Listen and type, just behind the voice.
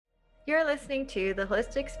You're listening to the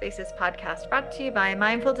Holistic Spaces podcast brought to you by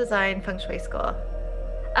Mindful Design Feng Shui School.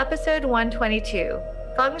 Episode 122,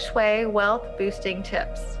 Feng Shui Wealth Boosting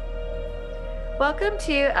Tips. Welcome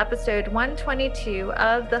to episode 122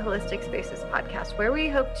 of the Holistic Spaces podcast, where we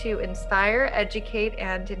hope to inspire, educate,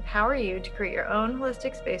 and empower you to create your own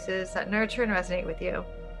holistic spaces that nurture and resonate with you.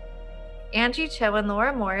 Angie Cho and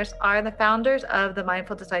Laura Morris are the founders of the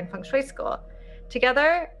Mindful Design Feng Shui School.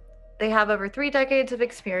 Together, they have over 3 decades of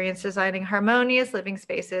experience designing harmonious living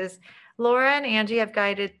spaces. Laura and Angie have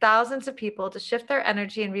guided thousands of people to shift their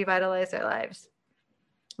energy and revitalize their lives.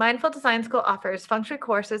 Mindful Design School offers feng shui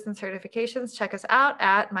courses and certifications. Check us out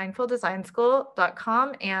at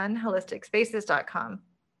mindfuldesignschool.com and holisticspaces.com.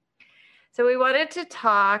 So we wanted to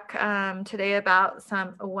talk today about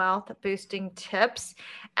some wealth boosting tips.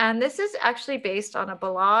 And this is actually based on a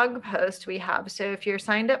blog post we have. So if you're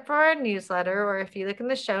signed up for our newsletter, or if you look in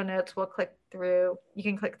the show notes, you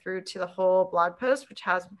can click through to the whole blog post, which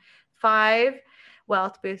has 5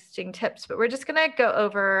 wealth boosting tips. But we're just going to go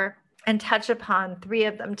over and touch upon 3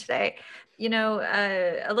 of them today.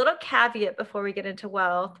 A little caveat before we get into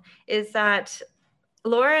wealth is that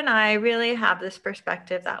Laura and I really have this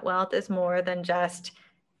perspective that wealth is more than just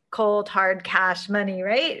cold, hard cash money,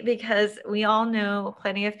 right? Because we all know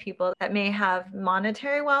plenty of people that may have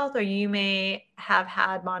monetary wealth, or you may have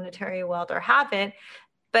had monetary wealth or haven't,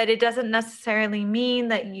 but it doesn't necessarily mean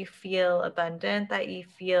that you feel abundant, that you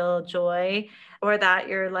feel joy, or that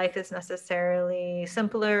your life is necessarily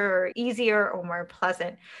simpler or easier or more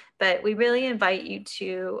pleasant. But we really invite you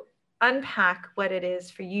to unpack what it is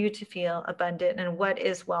for you to feel abundant, and what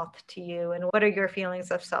is wealth to you, and what are your feelings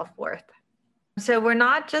of self-worth. So we're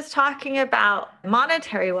not just talking about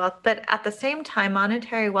monetary wealth, but at the same time,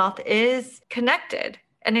 monetary wealth is connected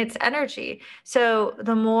and it's energy. So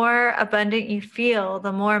the more abundant you feel,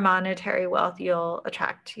 the more monetary wealth you'll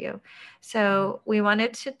attract to you. So we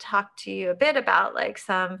wanted to talk to you a bit about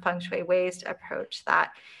some feng shui ways to approach that.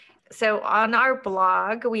 So on our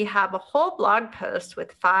blog, we have a whole blog post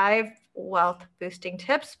with 5 wealth boosting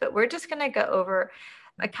tips, but we're just going to go over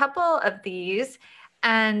a couple of these.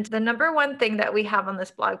 And the number one thing that we have on this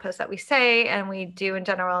blog post that we say, and we do in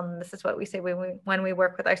general, and this is what we say when we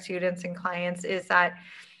work with our students and clients, is that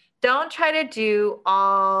don't try to do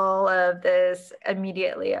all of this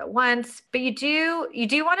immediately at once, but you do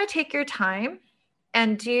want to take your time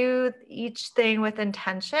and do each thing with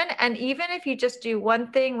intention. And even if you just do one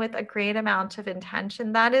thing with a great amount of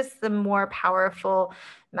intention, that is the more powerful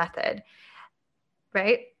method,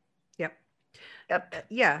 right? Yep.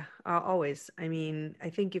 Yeah, always. I mean, I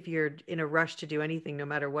think if you're in a rush to do anything, no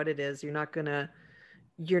matter what it is, you're not going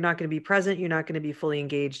to be present. You're not going to be fully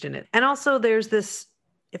engaged in it. And also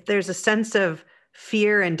if there's a sense of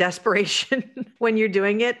fear and desperation when you're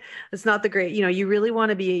doing it, it's not the great, you really want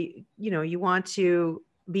to be, you want to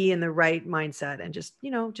be in the right mindset and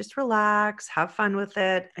just relax, have fun with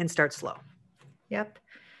it, and start slow. Yep.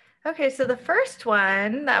 Okay, so the first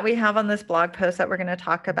one that we have on this blog post that we're going to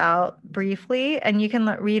talk about briefly, and you can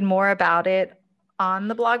read more about it on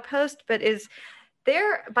the blog post, but is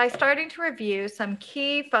there by starting to review some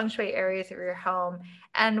key feng shui areas of your home.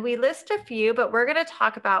 And we list a few, but we're going to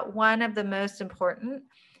talk about one of the most important,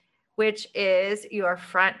 which is your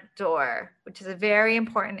front door, which is a very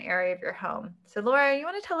important area of your home. So Laura, you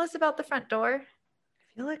want to tell us about the front door?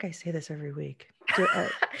 I feel like I say this every week.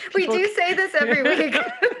 We do say this every week.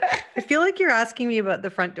 I feel like you're asking me about the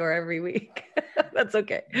front door every week. That's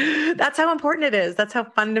okay. That's how important it is. That's how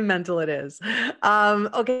fundamental it is.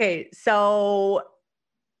 Okay. So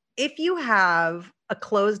if you have a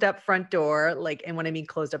closed up front door, and when I mean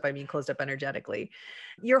closed up energetically,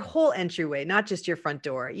 your whole entryway, not just your front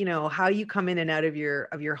door, how you come in and out of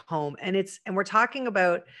your home. And we're talking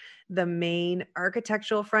about the main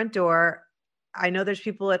architectural front door. I know there's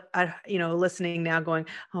people listening now going,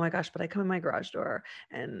 oh my gosh, but I come in my garage door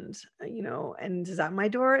and is that my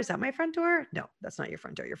door? Is that my front door? No, that's not your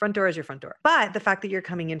front door. Your front door is your front door. But the fact that you're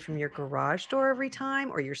coming in from your garage door every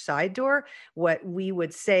time, or your side door, what we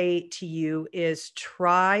would say to you is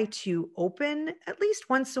try to open at least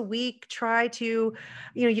once a week. Try to,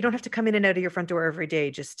 you don't have to come in and out of your front door every day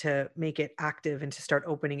just to make it active and to start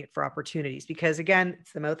opening it for opportunities. Because again,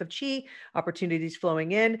 it's the mouth of chi, opportunities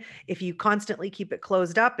flowing in. If you constantly keep it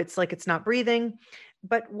closed up, it's like it's not breathing.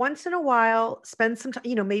 But once in a while, spend some time,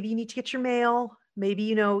 maybe you need to get your mail. Maybe,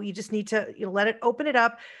 you just need to let it open it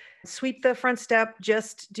up, sweep the front step,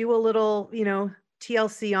 just do a little,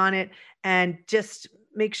 TLC on it, and just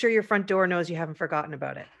make sure your front door knows you haven't forgotten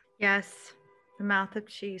about it. Yes. The mouth of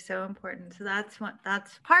chi, so important. So that's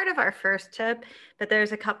part of our first tip, but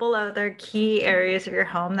there's a couple other key areas of your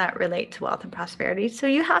home that relate to wealth and prosperity. So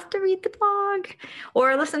you have to read the blog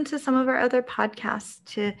or listen to some of our other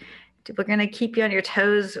podcasts we're going to keep you on your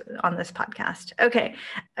toes on this podcast. Okay,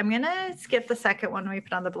 I'm going to skip the second one we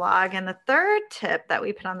put on the blog. And the third tip that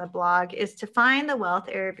we put on the blog is to find the wealth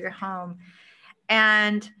area of your home.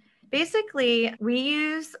 And basically, we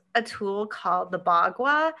use a tool called the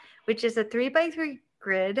Bagua, which is a 3x3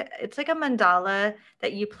 grid. It's like a mandala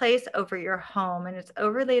that you place over your home, and it's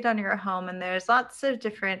overlaid on your home. And there's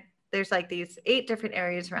like these 8 different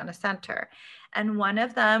areas around a center. And one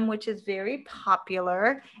of them, which is very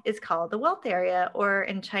popular, is called the wealth area, or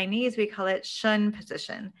in Chinese, we call it Shun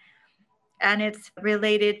position. And it's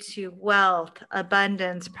related to wealth,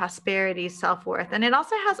 abundance, prosperity, self-worth. And it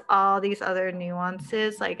also has all these other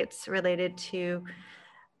nuances, like it's related to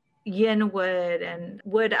yin wood and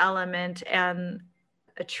wood element and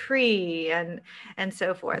a tree and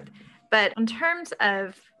so forth. But in terms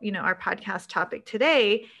of, our podcast topic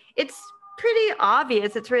today, it's pretty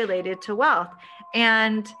obvious it's related to wealth.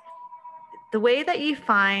 And the way that you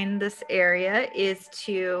find this area is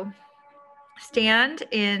to stand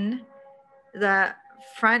in the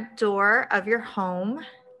front door of your home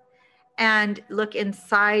and look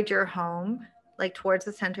inside your home, like towards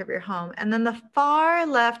the center of your home. And then the far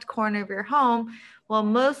left corner of your home will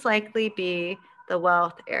most likely be the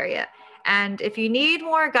wealth area. And if you need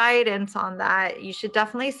more guidance on that, you should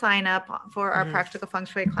definitely sign up for our practical feng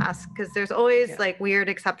shui class, because there's always like weird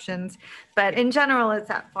exceptions. But in general, it's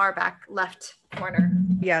that far back left corner.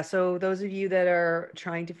 Yeah. So those of you that are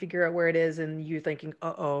trying to figure out where it is and you're thinking,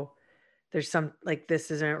 there's some like, this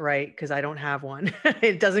isn't right because I don't have one.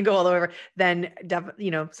 It doesn't go all the way over. Then,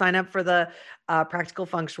 sign up for the practical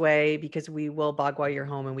feng shui, because we will bagua your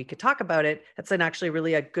home and we could talk about it. That's actually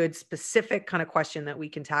really a good specific kind of question that we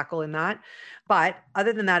can tackle in that. But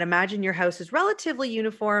other than that, imagine your house is relatively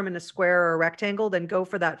uniform in a square or a rectangle, then go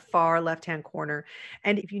for that far left-hand corner.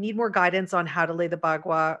 And if you need more guidance on how to lay the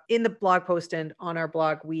bagua, in the blog post and on our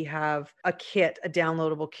blog, we have a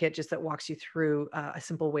downloadable kit just that walks you through a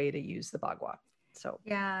simple way to use the bagua. So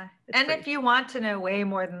yeah. And free. If you want to know way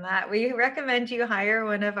more than that, we recommend you hire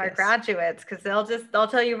one of our graduates, because they'll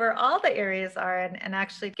tell you where all the areas are and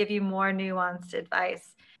actually give you more nuanced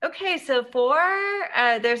advice. Okay, so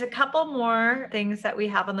there's a couple more things that we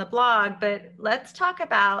have on the blog, but let's talk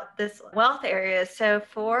about this wealth area. So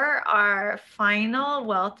for our final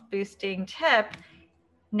wealth boosting tip,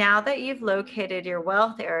 now that you've located your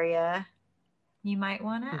wealth area, you might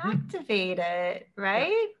want to activate it, right?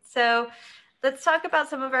 Yeah. So let's talk about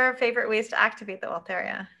some of our favorite ways to activate the wealth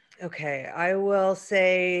area. Okay, I will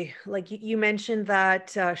say, like you mentioned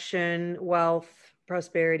that Shun, wealth,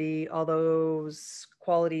 prosperity, all those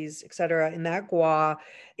qualities, etc. in that gua,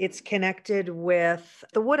 it's connected with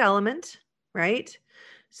the wood element, right?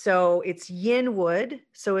 So it's yin wood.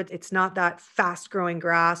 So it's not that fast growing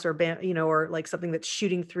grass or like something that's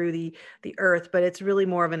shooting through the earth, but it's really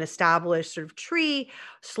more of an established sort of tree,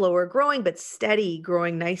 slower growing, but steady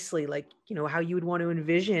growing nicely, like, how you would want to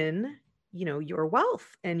envision your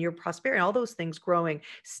wealth and your prosperity, all those things growing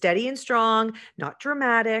steady and strong, not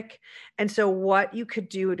dramatic. And so what you could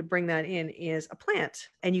do to bring that in is a plant,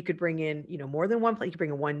 and you could bring in, more than one plant. You could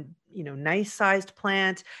bring in one, nice sized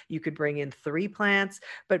plant. You could bring in 3 plants,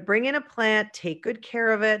 but bring in a plant, take good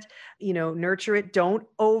care of it, nurture it. Don't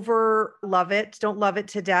over love it. Don't love it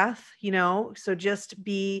to death, so just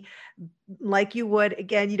be like you would,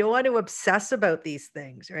 again, you don't want to obsess about these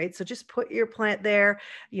things, right? So just put your plant there,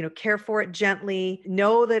 care for it gently.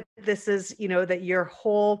 Know that this is, that your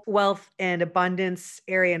whole wealth and abundance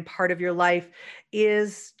area and part of your life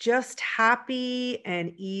is just happy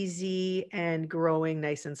and easy and growing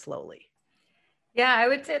nice and slowly. Yeah, I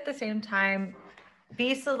would say at the same time,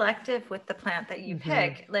 be selective with the plant that you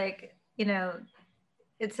pick. Like,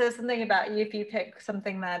 it says something about you if you pick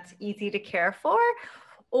something that's easy to care for,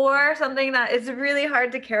 or something that is really hard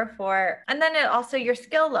to care for. And then also your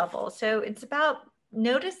skill level. So it's about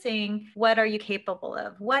noticing, what are you capable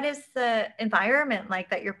of? What is the environment like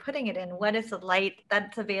that you're putting it in? What is the light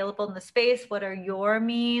that's available in the space? What are your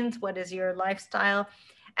means? What is your lifestyle?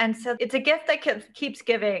 And so it's a gift that keeps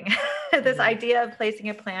giving, this idea of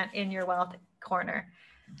placing a plant in your wealth corner.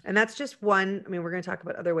 And that's just one. I mean, we're going to talk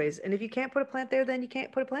about other ways. And if you can't put a plant there, then you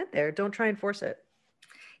can't put a plant there. Don't try and force it.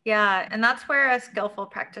 Yeah, and that's where a skillful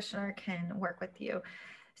practitioner can work with you.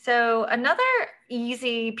 So another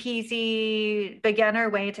easy peasy beginner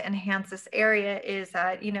way to enhance this area is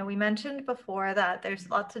that, we mentioned before that there's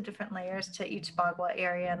lots of different layers to each bagua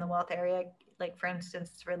area and the wealth area. Like, for instance,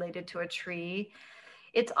 it's related to a tree.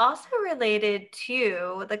 it's also related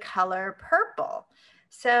to the color purple.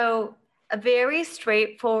 So a very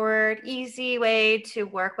straightforward, easy way to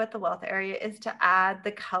work with the wealth area is to add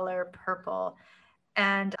the color purple.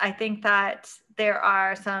 And I think that there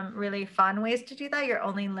are some really fun ways to do that. You're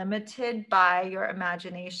only limited by your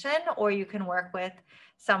imagination, or you can work with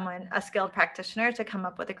someone, a skilled practitioner, to come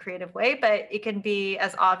up with a creative way. But it can be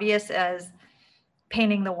as obvious as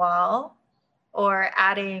painting the wall or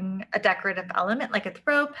adding a decorative element like a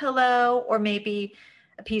throw pillow or maybe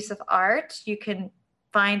a piece of art. You can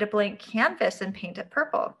find a blank canvas and paint it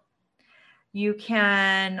purple. You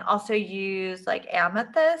can also use like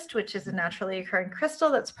amethyst, which is a naturally occurring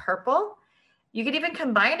crystal that's purple. You could even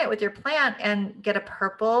combine it with your plant and get a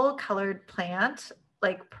purple colored plant,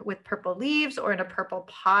 like with purple leaves or in a purple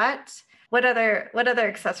pot. What other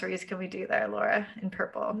accessories can we do there, Laura, in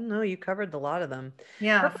purple? No, you covered a lot of them.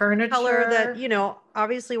 Yeah, Purple furniture. Color that, you know,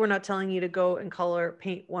 obviously we're not telling you to go and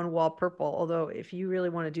paint one wall purple. Although if you really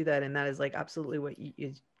want to do that, and that is like absolutely what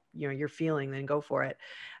you're feeling, then go for it.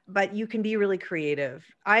 But you can be really creative.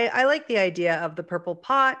 I like the idea of the purple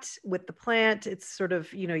pot with the plant. It's sort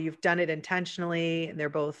of, you know, you've done it intentionally and they're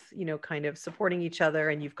both, you know, kind of supporting each other.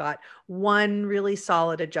 And you've got one really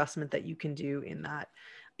solid adjustment that you can do in that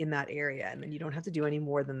area. And then you don't have to do any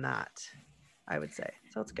more than that, I would say.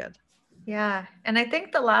 So it's good. Yeah. And I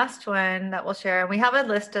think the last one that we'll share, and we have a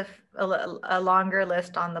list of a longer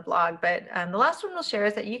list on the blog, but the last one we'll share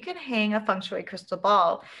is that you can hang a feng shui crystal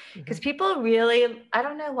ball, because people really, I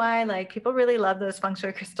don't know why, like people really love those feng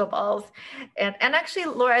shui crystal balls. And actually,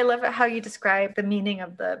 Laura, I love how you describe the meaning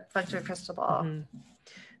of the feng shui crystal ball.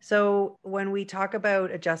 So when we talk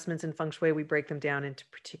about adjustments in feng shui, we break them down into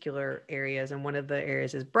particular areas. And one of the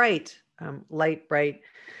areas is bright, light, bright.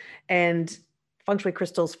 And feng shui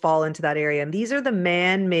crystals fall into that area. And these are the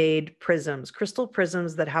man-made prisms, crystal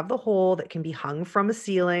prisms that have the hole that can be hung from the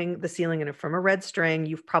ceiling and from a red string.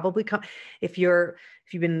 You've probably if you've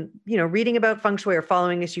been, you know, reading about feng shui or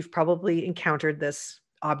following us, you've probably encountered this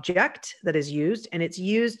object that is used, and it's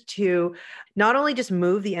used to not only just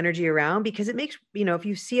move the energy around, because it makes, you know, if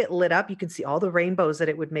you see it lit up, you can see all the rainbows that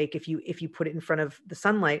it would make if you put it in front of the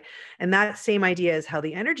sunlight. And that same idea is how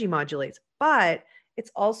the energy modulates, but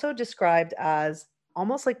it's also described as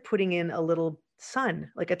almost like putting in a little sun,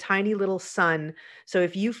 like a tiny little sun. So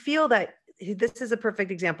if you feel that, this is a perfect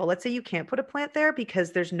example. Let's say you can't put a plant there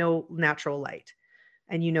because there's no natural light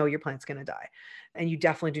and you know your plant's going to die. And you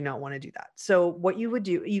definitely do not want to do that. So what you would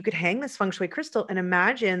do, you could hang this feng shui crystal and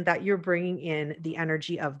imagine that you're bringing in the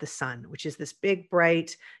energy of the sun, which is this big,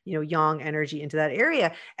 bright, you know, yang energy into that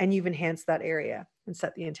area. And you've enhanced that area and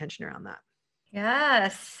set the intention around that. Yeah,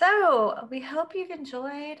 so we hope you've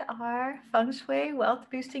enjoyed our feng shui wealth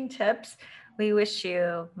boosting tips. We wish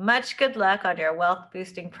you much good luck on your wealth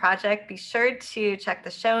boosting project. Be sure to check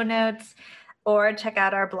the show notes or check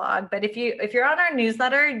out our blog. But if you're on our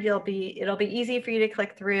newsletter, it'll be easy for you to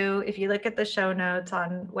click through. If you look at the show notes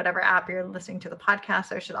on whatever app you're listening to the podcast,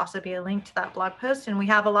 there should also be a link to that blog post. And we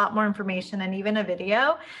have a lot more information and even a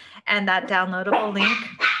video and that downloadable link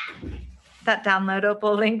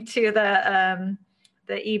to the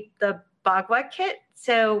Bagua kit.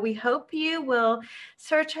 So we hope you will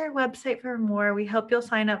search our website for more. We hope you'll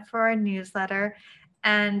sign up for our newsletter.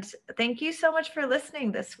 And thank you so much for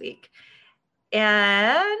listening this week.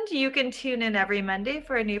 And you can tune in every Monday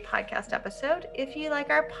for a new podcast episode. If you like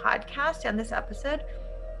our podcast and this episode,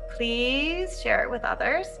 please share it with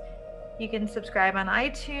others. You can subscribe on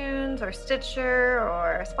iTunes or Stitcher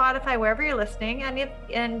or Spotify, wherever you're listening.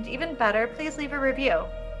 And even better, please leave a review.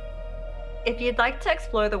 If you'd like to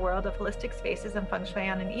explore the world of holistic spaces and feng shui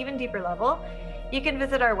on an even deeper level, you can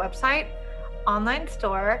visit our website, online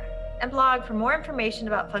store, and blog for more information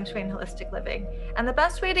about feng shui and holistic living. And the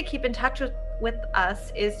best way to keep in touch with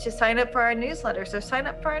us is to sign up for our newsletter. So sign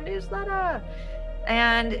up for our newsletter.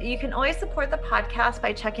 And you can always support the podcast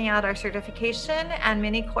by checking out our certification and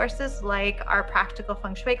mini courses like our practical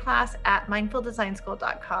feng shui class at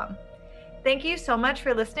mindfuldesignschool.com. Thank you so much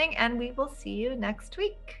for listening, and we will see you next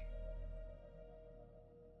week.